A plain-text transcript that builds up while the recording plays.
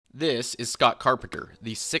This is Scott Carpenter,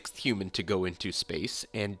 the sixth human to go into space,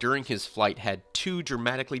 and during his flight had two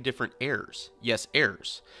dramatically different errors. Yes,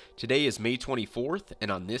 errors. Today is May 24th,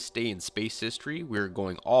 and on this day in space history, we're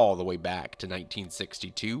going all the way back to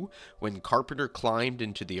 1962, when Carpenter climbed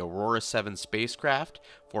into the Aurora 7 spacecraft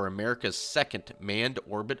for America's second manned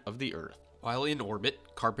orbit of the Earth. While in orbit,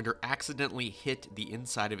 Carpenter accidentally hit the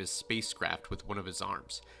inside of his spacecraft with one of his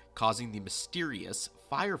arms, causing the mysterious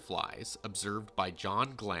fireflies observed by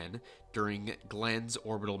John Glenn during Glenn's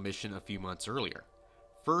orbital mission a few months earlier.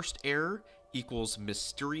 First error equals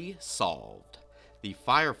mystery solved. The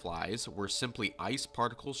fireflies were simply ice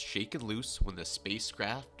particles shaken loose when the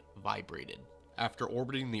spacecraft vibrated. After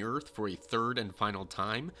orbiting the Earth for a third and final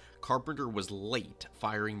time, Carpenter was late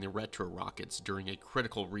firing the retro rockets during a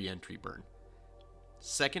critical re-entry burn.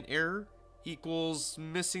 Second error equals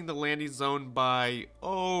missing the landing zone by,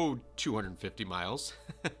 250 miles.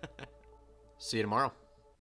 See you tomorrow.